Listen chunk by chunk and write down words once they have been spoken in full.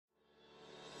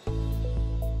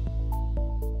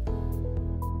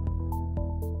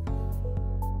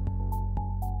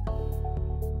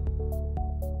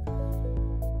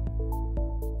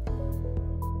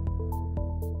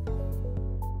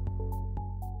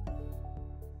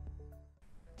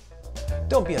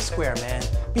Don't be a square, man.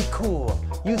 Be cool.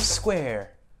 Use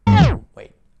Square.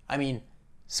 Wait, I mean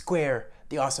Square,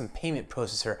 the awesome payment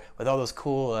processor with all those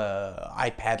cool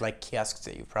iPad-like kiosks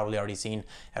that you've probably already seen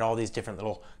at all these different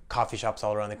little coffee shops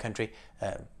all around the country.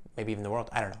 Maybe even the world.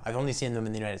 I don't know. I've only seen them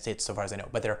in the United States so far as I know,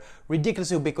 but they're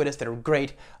ridiculously ubiquitous. They're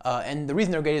great, and the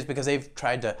reason they're great is because they've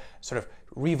tried to sort of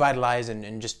revitalize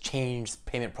and just change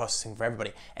payment processing for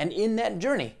everybody. And in that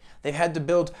journey, they've had to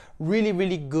build really,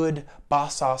 really good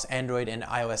boss sauce Android and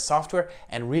iOS software,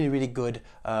 and really, really good,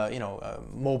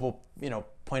 mobile,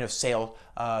 point of sale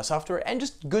software, and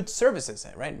just good services,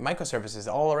 right?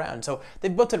 Microservices all around. So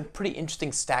they've built a pretty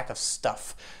interesting stack of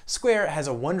stuff. Square has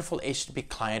a wonderful HTTP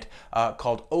client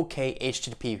called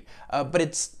OKHTTP, but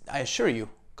it's, I assure you,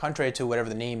 contrary to whatever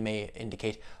the name may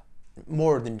indicate,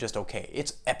 more than just OK.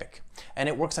 It's epic. And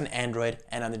it works on Android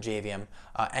and on the JVM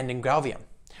and in GraalVM.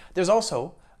 There's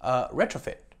also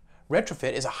Retrofit.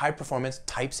 Retrofit is a high-performance,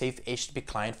 type-safe HTTP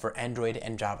client for Android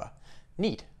and Java.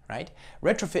 Neat, right?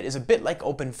 Retrofit is a bit like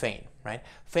OpenFeign, right?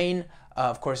 Feign,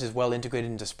 of course, is well integrated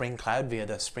into Spring Cloud via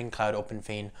the Spring Cloud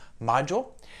OpenFeign module.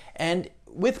 And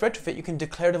with Retrofit, you can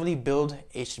declaratively build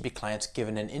HTTP clients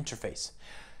given an interface.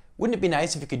 Wouldn't it be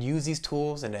nice if you could use these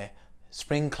tools in a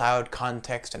Spring Cloud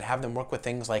context and have them work with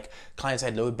things like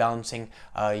client-side load balancing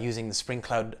using the Spring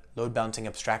Cloud load balancing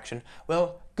abstraction?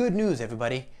 Well, good news,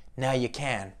 everybody. Now you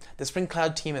can. The Spring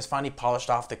Cloud team has finally polished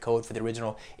off the code for the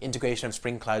original integration of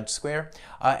Spring Cloud Square,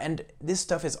 and this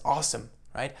stuff is awesome,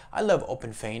 right? I love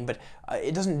OpenFeign, but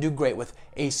it doesn't do great with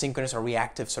asynchronous or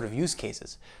reactive sort of use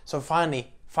cases. So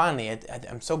finally,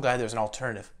 I'm so glad there's an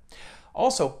alternative.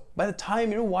 Also, by the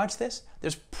time you watch this,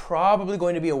 there's probably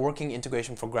going to be a working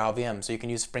integration for GraalVM, so you can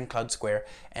use Spring Cloud Square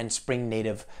and Spring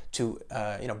Native to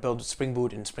build Spring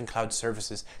Boot and Spring Cloud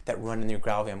services that run in your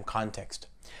GraalVM context.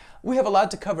 We have a lot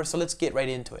to cover, so let's get right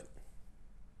into it.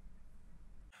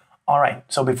 All right,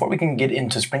 so before we can get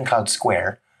into Spring Cloud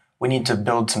Square, we need to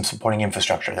build some supporting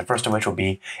infrastructure, the first of which will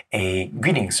be a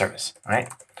greetings service, all right?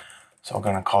 So we're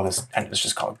going to call this, and let's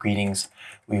just call it greetings.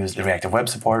 We use the reactive web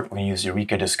support. We're going to use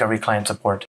Eureka Discovery Client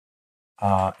support.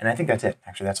 And I think that's it.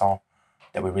 Actually, that's all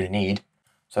that we really need.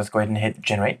 So let's go ahead and hit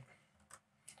generate.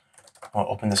 We'll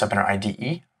open this up in our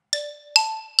IDE.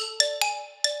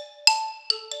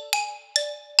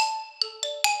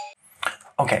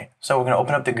 Okay, so we're going to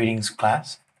open up the greetings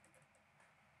class.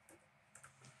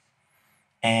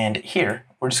 And here,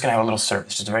 we're just going to have a little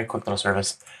service, just a very quick little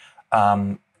service.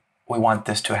 We want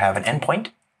this to have an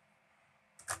endpoint.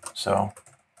 So,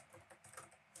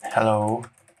 hello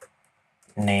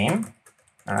name,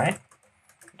 all right?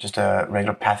 Just a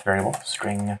regular path variable,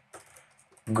 string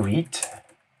greet,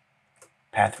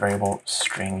 path variable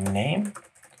string name,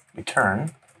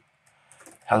 return,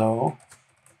 hello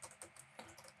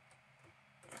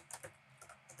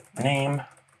name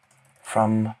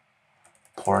from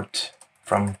port,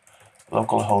 from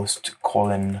localhost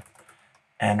colon,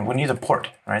 and we need a port,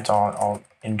 right? So I'll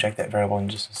inject that variable in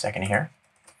just a second here.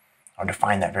 Or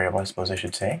define that variable, I suppose I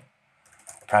should say.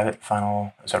 Private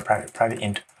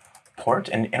int port.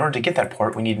 And in order to get that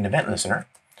port, we need an event listener.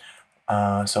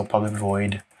 So public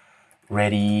void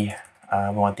ready.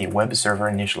 We want the web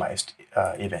server initialized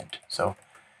event. So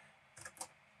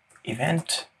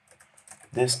event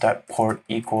this dot port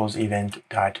equals event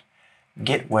dot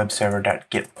get web server dot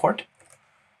get port.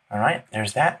 All right,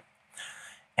 there's that.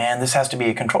 And this has to be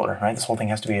a controller, right? This whole thing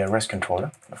has to be a REST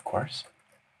controller, of course.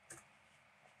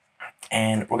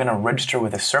 And we're going to register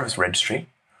with a service registry.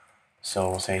 So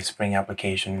we'll say Spring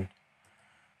application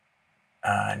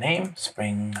name,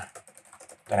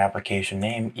 Spring.application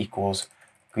name equals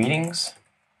greetings.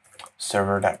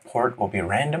 Server.port will be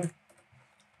random.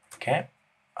 Okay.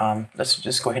 Let's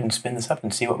just go ahead and spin this up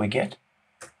and see what we get.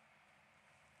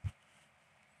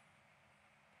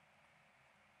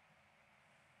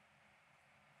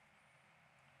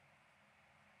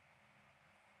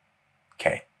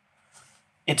 Okay.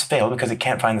 It's failed because it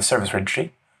can't find the service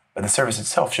registry, but the service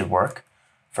itself should work.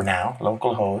 For now,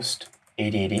 localhost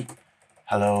 8080,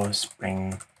 hello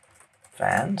Spring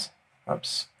fans.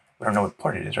 Whoops, we don't know what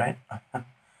port it is, right?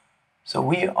 So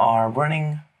we are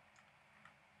running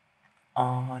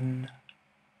on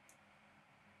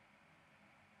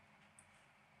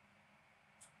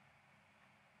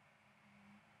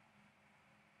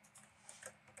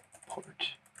port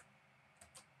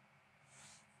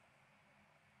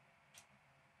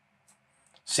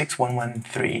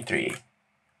 61133.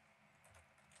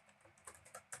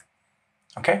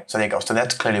 Okay, so there you go. So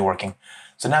that's clearly working.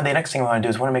 So now the next thing we want to do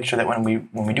is we want to make sure that when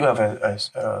we do have a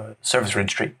service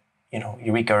registry,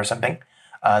 Eureka or something,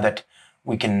 that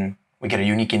we get a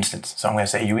unique instance. So I'm going to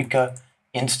say Eureka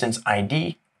instance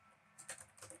ID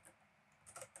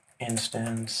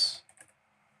instance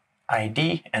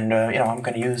ID, and you know, I'm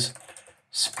going to use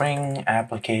Spring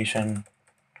application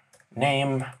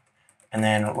name and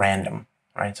then random,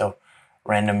 right? So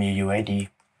random UUID.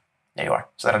 There you are.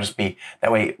 So that'll just be,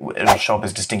 that way it'll show up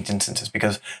as distinct instances,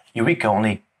 because Eureka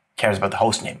only cares about the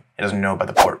host name. It doesn't know about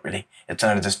the port, really. It's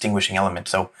not a distinguishing element.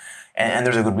 So, and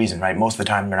there's a good reason, right? Most of the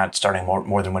time, you're not starting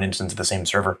more than one instance of the same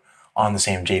server on the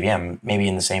same JVM, maybe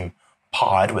in the same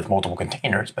pod with multiple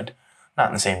containers, but not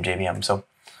in the same JVM. So,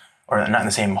 or not in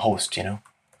the same host, you know.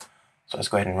 So let's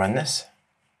go ahead and run this.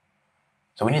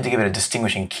 So we need to give it a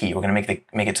distinguishing key. We're going to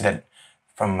make it so that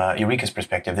from Eureka's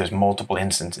perspective, there's multiple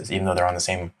instances, even though they're on the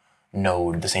same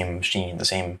node, the same machine, the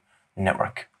same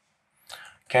network.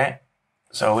 Okay,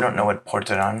 so we don't know what port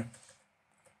it's on.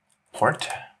 Port.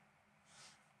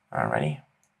 Alrighty.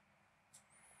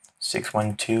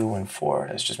 61214.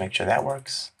 Let's just make sure that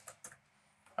works.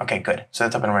 Okay, good. So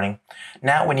that's up and running.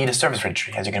 Now we need a service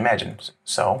registry, as you can imagine.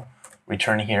 So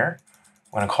return here.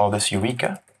 We're going to call this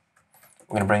Eureka.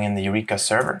 We're going to bring in the Eureka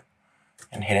server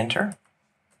and hit enter.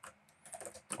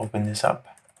 Open this up.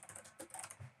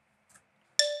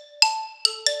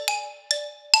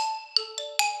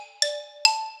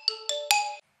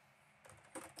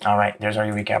 All right, there's our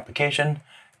Eureka application.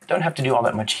 Don't have to do all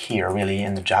that much here, really,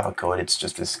 in the Java code. It's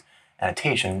just this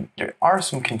annotation. There are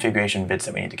some configuration bits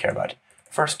that we need to care about.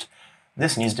 First,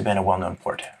 this needs to be in a well-known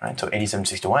port, right? So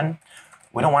 8761.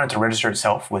 We don't want it to register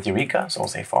itself with Eureka, so we'll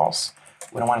say false.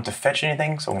 We don't want it to fetch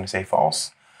anything, so we're going to say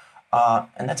false.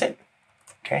 And that's it.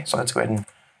 Okay, so let's go ahead and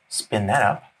spin that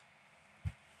up.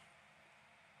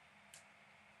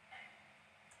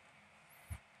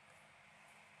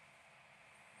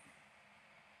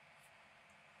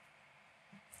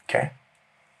 Okay,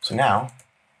 so now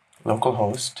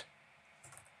localhost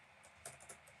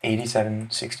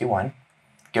 8761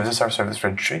 gives us our service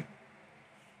registry.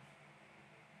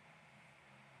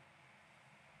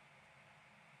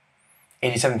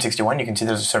 You can see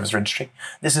there's a service registry.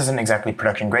 This isn't exactly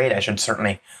production grade. I should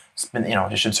certainly spin, you know,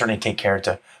 it should certainly take care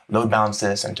to load balance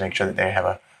this and to make sure that they have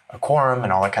a quorum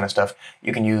and all that kind of stuff.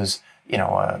 You can use, you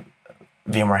know,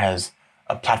 VMware has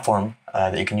a platform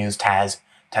that you can use, TAS,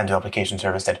 Tangible Application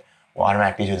Service, that will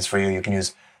automatically do this for you. You can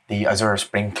use the Azure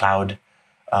Spring Cloud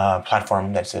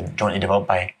platform that's jointly developed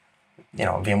by, you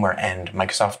know, VMware and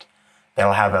Microsoft.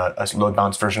 That'll have a load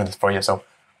balance version of this for you. So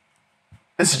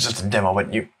this is just a demo,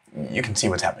 but you can see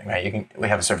what's happening, right? We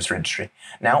have a service registry.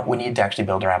 Now we need to actually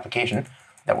build our application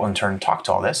that will in turn talk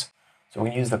to all this. So we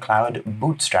can use the cloud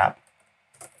Bootstrap.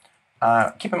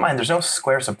 Keep in mind, there's no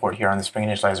Square support here on the Spring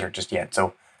Initializer just yet.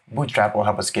 So Bootstrap will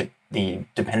help us get the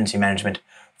dependency management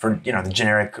for, you know, the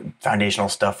generic foundational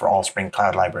stuff for all Spring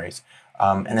Cloud libraries.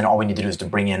 And then all we need to do is to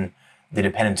bring in the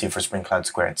dependency for Spring Cloud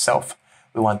Square itself.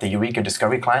 We want the Eureka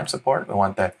Discovery Client support. We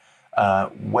want the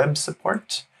web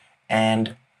support.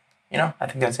 And, you know, I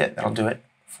think that's it. That'll do it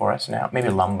for us now. Maybe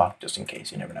Lombok, just in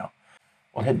case. You never know.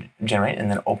 We'll hit generate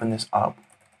and then open this up.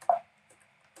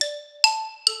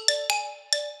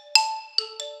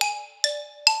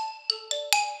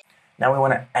 Now we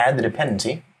want to add the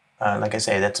dependency. Like I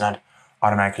say, that's not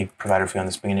automatically provided for you on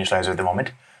the Spring Initializer at the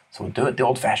moment. So we'll do it the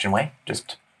old-fashioned way,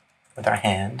 just with our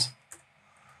hands.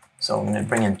 So I'm going to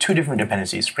bring in two different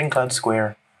dependencies, Spring Cloud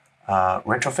Square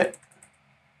Retrofit.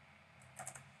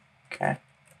 Okay.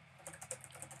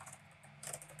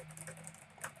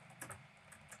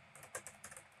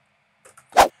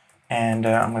 And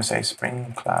I'm going to say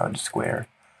Spring Cloud Square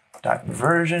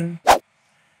 .version.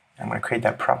 I'm going to create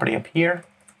that property up here.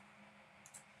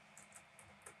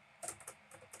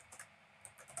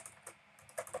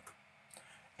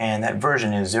 And that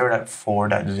version is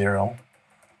 0.4.0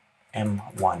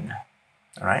 M1.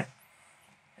 All right.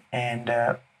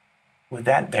 And with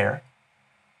that there,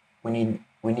 we need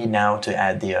now to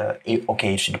add the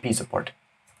OKHTTP support.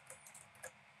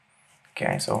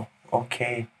 Okay, so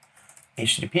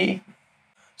OKHTTP.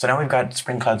 So now we've got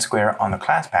Spring Cloud Square on the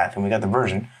class path, and we got the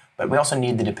version, but we also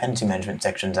need the dependency management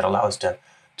sections that allow us to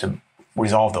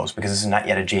resolve those, because this is not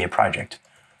yet a GA project.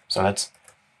 So let's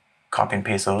copy and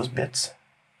paste those bits.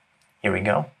 Here we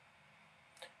go.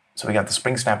 So we got the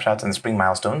Spring snapshots and the Spring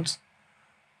milestones,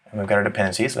 and we've got our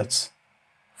dependencies. Let's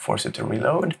force it to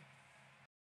reload.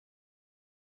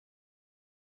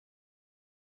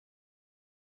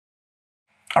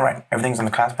 All right, everything's on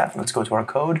the class path. Let's go to our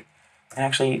code and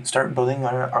actually start building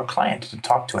our client to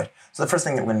talk to it. So the first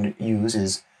thing that we're going to use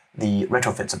is the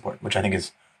retrofit support, which I think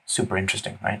is super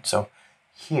interesting, right? So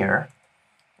here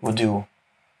we'll do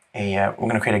we're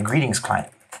going to create a greetings client,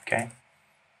 okay?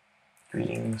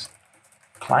 Greetings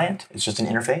client. It's just an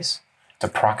interface. It's a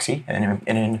proxy,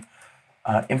 an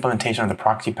implementation of the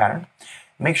proxy pattern.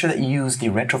 Make sure that you use the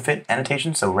retrofit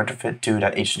annotation, so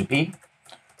retrofit2.http,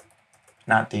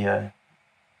 not the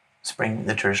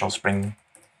the traditional Spring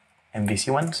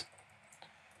MVC ones,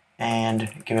 and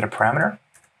give it a parameter.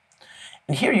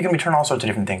 And here you can return all sorts of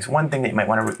different things. One thing that you might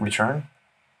want to return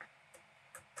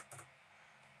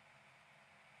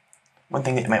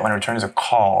is a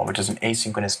call, which is an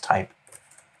asynchronous type.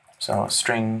 So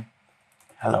string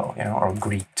hello, or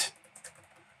greet.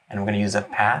 And we're going to use a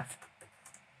path,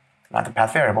 not the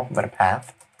path variable, but a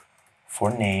path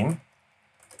for name,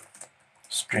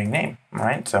 string name,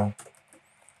 right? So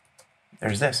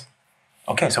there's this.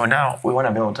 Okay, so now we want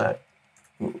to be able to,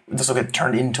 this will get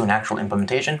turned into an actual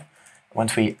implementation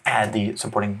once we add the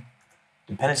supporting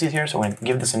dependencies here. So we're going to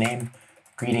give this a name,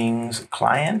 greetings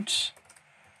client,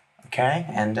 okay,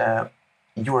 and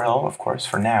URL, of course,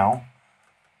 for now,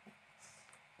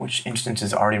 which instance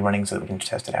is already running so that we can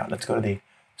test it out. Let's go to the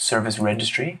Service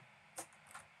Registry.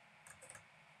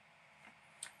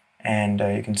 And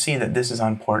you can see that this is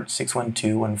on port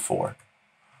 61214.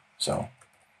 So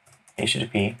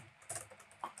HTTP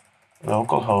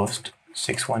localhost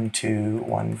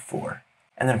 61214.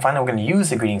 And then finally, we're going to use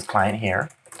the greetings client here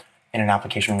in an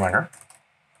application runner.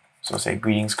 So say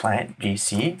greetings client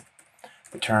GC,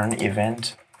 return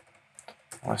event,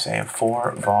 let's say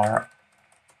for var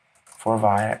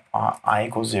I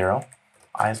equals 0,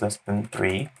 I is less than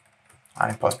 3,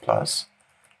 I plus plus,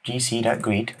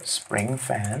 gc.greet spring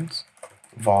fans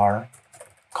var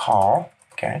call.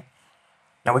 Okay.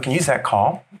 Now we can use that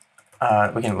call.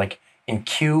 We can like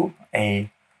enqueue a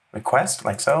request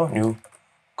like so, new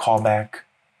callback,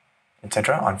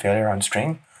 etc. on failure on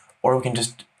string, or we can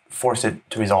just force it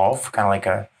to resolve, kind of like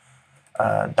a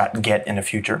 .get in the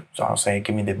future. So I'll say,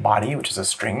 give me the body, which is a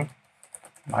string,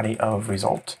 body of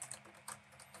result,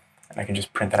 and I can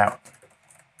just print that out.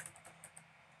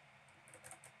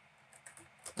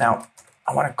 Now,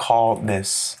 I want to call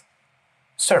this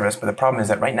service, but the problem is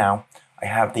that right now I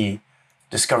have the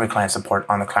discovery client support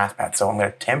on the class path. So I'm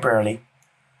going to temporarily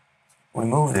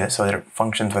remove this so that it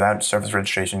functions without service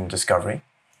registration and discovery.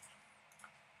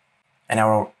 And now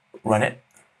we'll run it.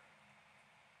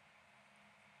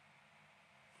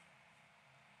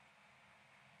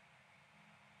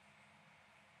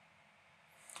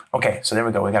 Okay, so there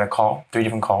we go. We got a call, 3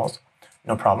 different calls,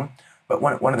 no problem. But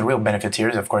one of the real benefits here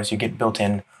is, of course, you get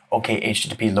built-in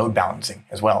OKHTTP load balancing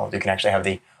as well. You can actually have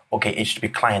the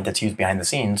OKHTTP client that's used behind the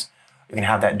scenes. You can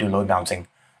have that do load balancing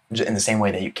in the same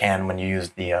way that you can when you use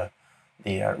the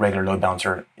regular load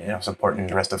balancer, support in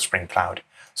the rest of Spring Cloud.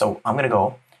 So I'm going to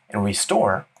go and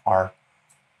restore our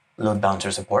load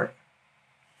balancer support.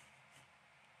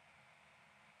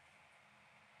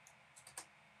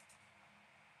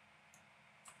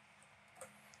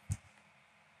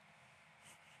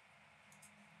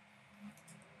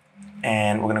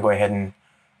 And we're going to go ahead and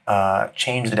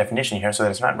change the definition here so that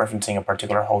it's not referencing a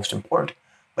particular host and port,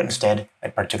 but instead a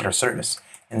particular service.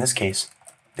 In this case,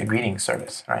 the greetings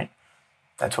service, right?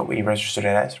 That's what we registered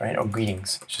it as, right? Or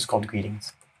greetings. It's just called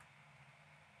greetings.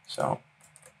 So,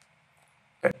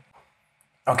 good.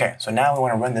 Okay, so now we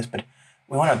want to run this, but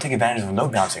we want to take advantage of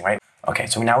load balancing, right? Okay,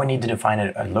 so now we need to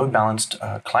define a load balanced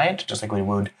client, just like we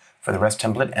would for the REST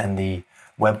template and the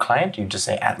web client. You just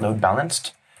say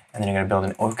 @load_balanced. And then you're going to build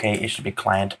an OKHTTP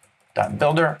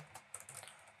client.builder.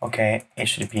 Okay,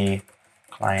 HTTP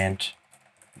client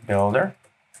builder.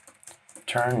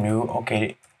 Turn new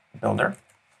OK builder.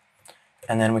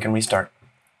 And then we can restart.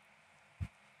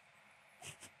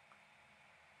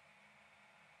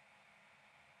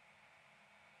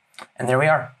 And there we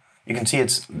are. You can see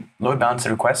it's load balanced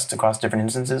the requests across different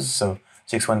instances. So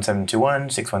 61721,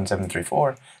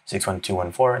 61734,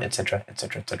 61214, etc.,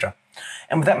 etc., etc.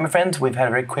 And with that, my friends, we've had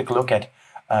a very quick look at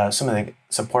some of the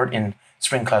support in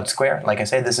Spring Cloud Square. Like I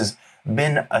said, this has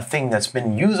been a thing that's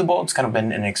been usable. It's kind of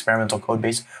been an experimental code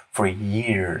base for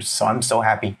years. So I'm so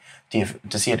happy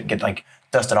to see it get like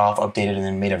dusted off, updated, and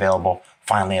then made available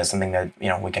finally as something that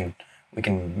we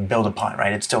can build upon.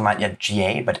 Right? It's still not yet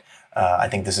GA, but I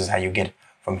think this is how you get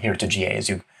from here to GA as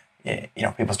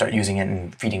people start using it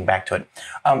and feeding back to it.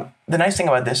 The nice thing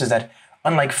about this is that,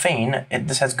 unlike Feign,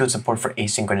 this has good support for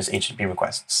asynchronous HTTP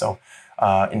requests. So,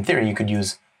 in theory, you could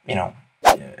use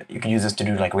this to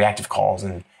do like reactive calls,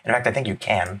 and in fact, I think you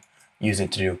can use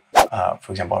it to do,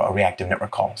 for example, a reactive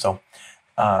network call. So,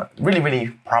 really, really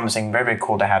promising. Very, very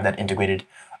cool to have that integrated.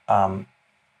 And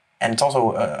it's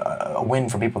also a win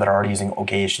for people that are already using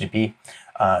OKHTTP.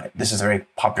 This is a very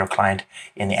popular client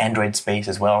in the Android space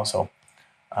as well. So.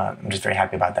 I'm just very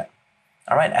happy about that.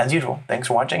 All right, as usual, thanks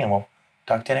for watching, and we'll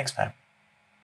talk to you next time.